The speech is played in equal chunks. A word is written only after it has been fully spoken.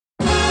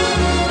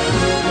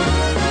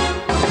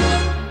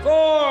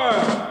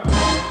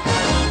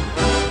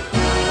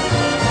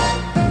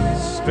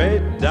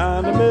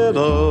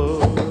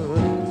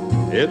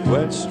It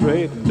went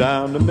straight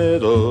down the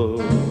middle.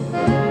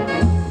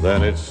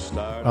 Then it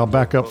started. I'll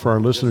back up for our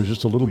listeners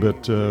just a little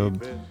bit.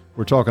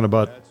 We're talking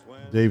about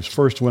Dave's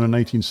first win in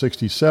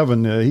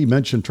 1967. He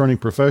mentioned turning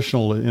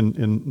professional in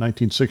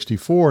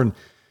 1964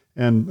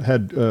 and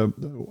had a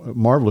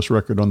marvelous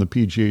record on the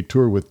PGA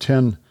Tour with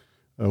 10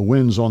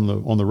 wins on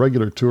the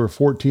regular tour,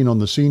 14 on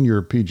the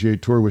senior PGA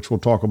Tour, which we'll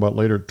talk about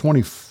later,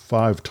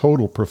 25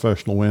 total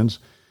professional wins.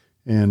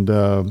 And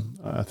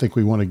I think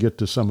we want to get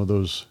to some of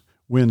those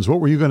wins. What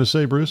were you going to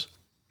say, Bruce?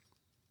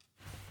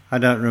 I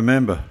don't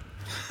remember.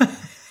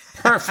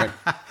 Perfect.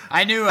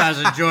 I knew I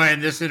was enjoying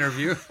this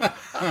interview. That's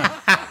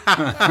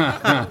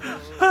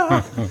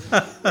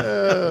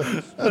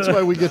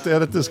why we get to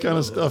edit this kind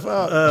of stuff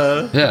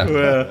out.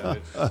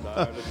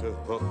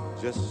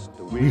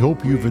 We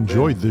hope you've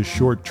enjoyed this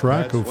short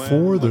track of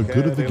For the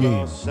Good of the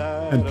Game.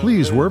 And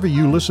please, wherever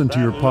you listen to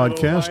your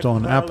podcast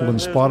on Apple and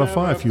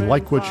Spotify, if you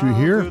like what you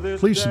hear,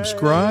 please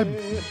subscribe,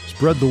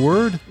 spread the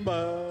word,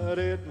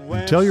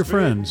 and tell your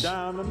friends.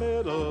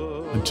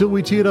 Until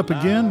we tee it up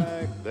again,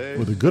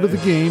 for the good of the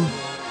game,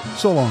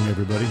 so long,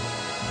 everybody.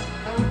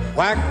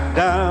 Whack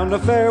down the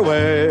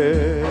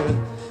fairway,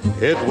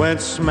 it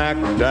went smack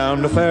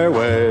down the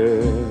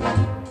fairway.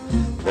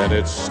 Then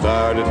it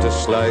started to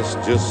slice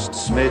just a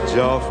smidge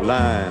off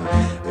line.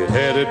 It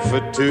headed for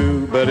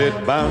 2, but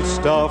it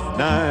bounced off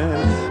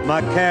 9.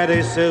 My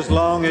caddy says,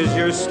 long as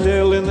you're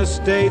still in the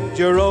state,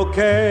 you're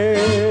okay.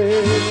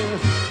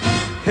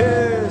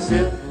 Yes,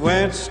 it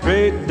went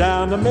straight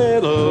down the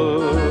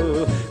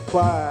middle,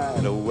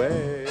 quite a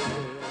way.